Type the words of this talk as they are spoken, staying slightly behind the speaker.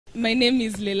My name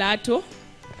is Lelato.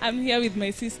 I'm here with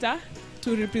my sister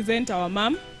to represent our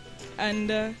mom,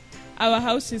 and our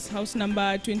house is house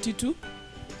number 22.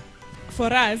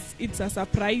 For us, it's a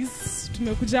surprise.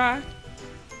 Tumekuja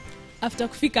after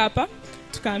kufika hapa,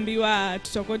 tukaambiwa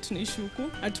tutakuwa tunaishi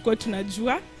huku, hatukuwa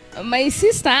tunajua. My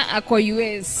sister ako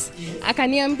US.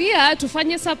 Akaniambia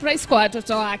tufanye surprise kwa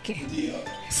watoto wake.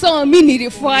 So mimi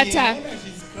nilifuata.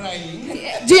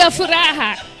 Juu ya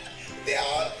furaha. They are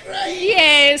all crying.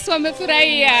 Yes,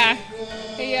 wamefurahia.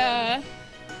 Yeah.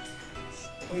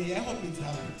 Oh yeah, I hope it's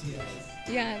happy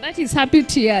tears. Yeah, that is happy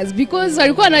tears because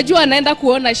walikuwa najua anaenda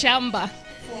kuona shamba.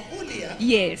 For whole year?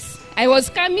 Yes. I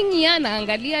was coming here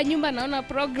naangalia nyumba naona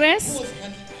progress.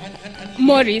 Who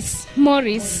was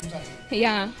Morris.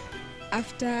 Yeah.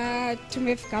 After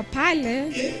tumefika pale,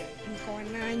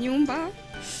 nikaona nyumba.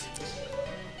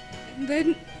 And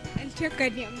then alitaka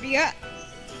niambia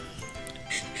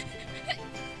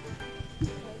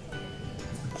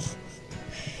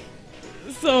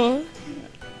So,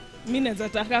 mimi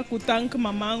nataka kuthank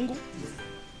mamangu.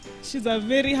 She's a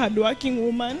very hardworking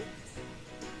woman.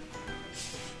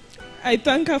 I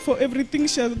thank her for everything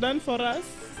she has done for us.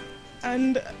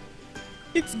 And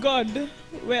it's God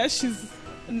where she's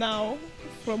now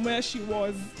from where she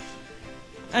was.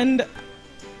 And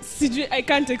I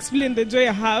can't explain the joy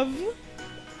I have.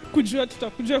 Kujua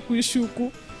tutakuja kuishi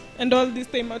huku. And all this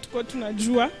time hatukuwa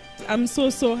tunajua. I'm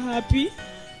so happy.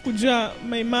 Kujua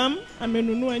my mom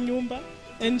amenunua nyumba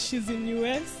and she's in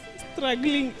US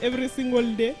struggling every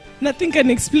single day. Nothing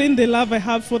can explain the love I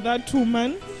have for that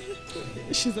woman.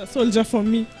 She's a soldier for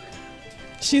me.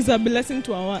 She's a blessing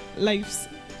to our lives.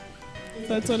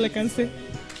 That's all I can say.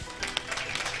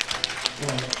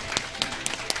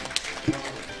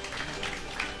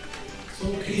 So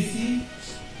Chrissy,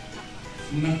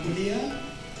 mnakulia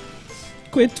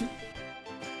Kwetu.